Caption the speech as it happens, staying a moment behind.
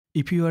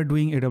If you are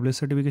doing AWS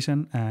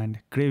certification and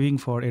craving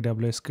for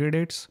AWS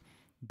credits,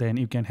 then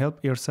you can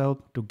help yourself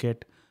to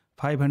get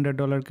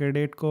 $500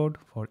 credit code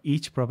for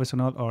each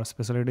professional or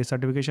specialty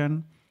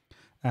certification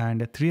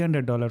and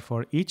 $300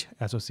 for each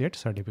associate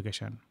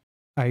certification.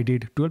 I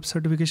did 12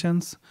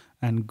 certifications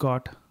and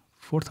got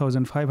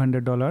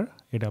 $4,500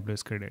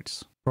 AWS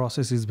credits.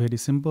 Process is very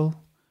simple.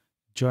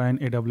 Join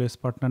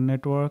AWS Partner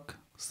Network,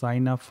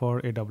 sign up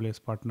for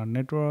AWS Partner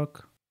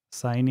Network,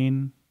 sign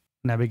in,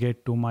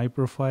 navigate to My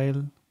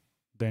Profile,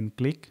 then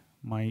click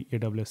My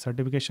AWS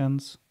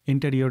Certifications.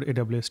 Enter your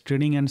AWS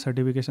training and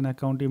certification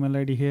account email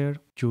ID here.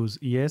 Choose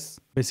Yes.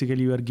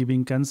 Basically, you are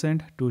giving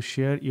consent to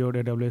share your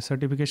AWS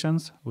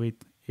certifications with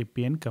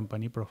APN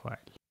company profile.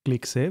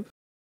 Click Save.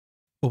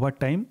 Over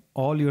time,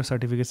 all your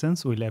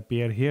certifications will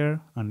appear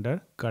here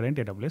under Current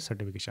AWS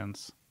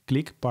Certifications.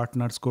 Click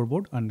Partner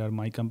Scoreboard under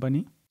My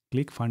Company.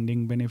 Click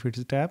Funding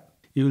Benefits tab.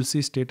 You will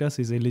see status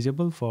is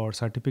eligible for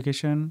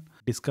certification,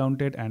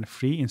 discounted and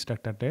free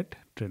instructor-led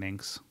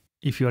trainings.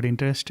 If you are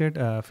interested,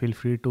 feel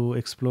free to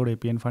explore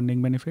APN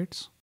funding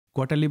benefits.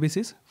 Quarterly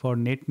basis for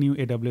net new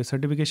AWS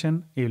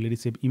certification, you will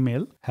receive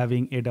email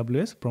having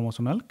AWS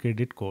Promotional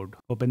Credit Code.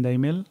 Open the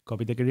email,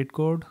 copy the credit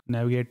code,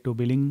 navigate to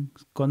Billing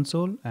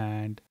Console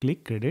and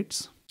click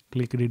Credits.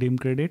 Click Redeem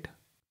Credit,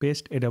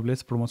 paste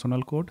AWS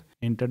Promotional Code,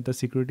 enter the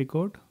security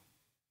code,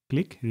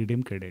 click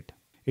Redeem Credit.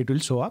 It will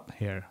show up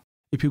here.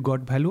 If you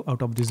got value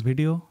out of this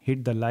video,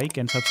 hit the like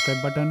and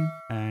subscribe button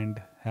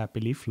and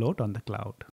happily float on the cloud.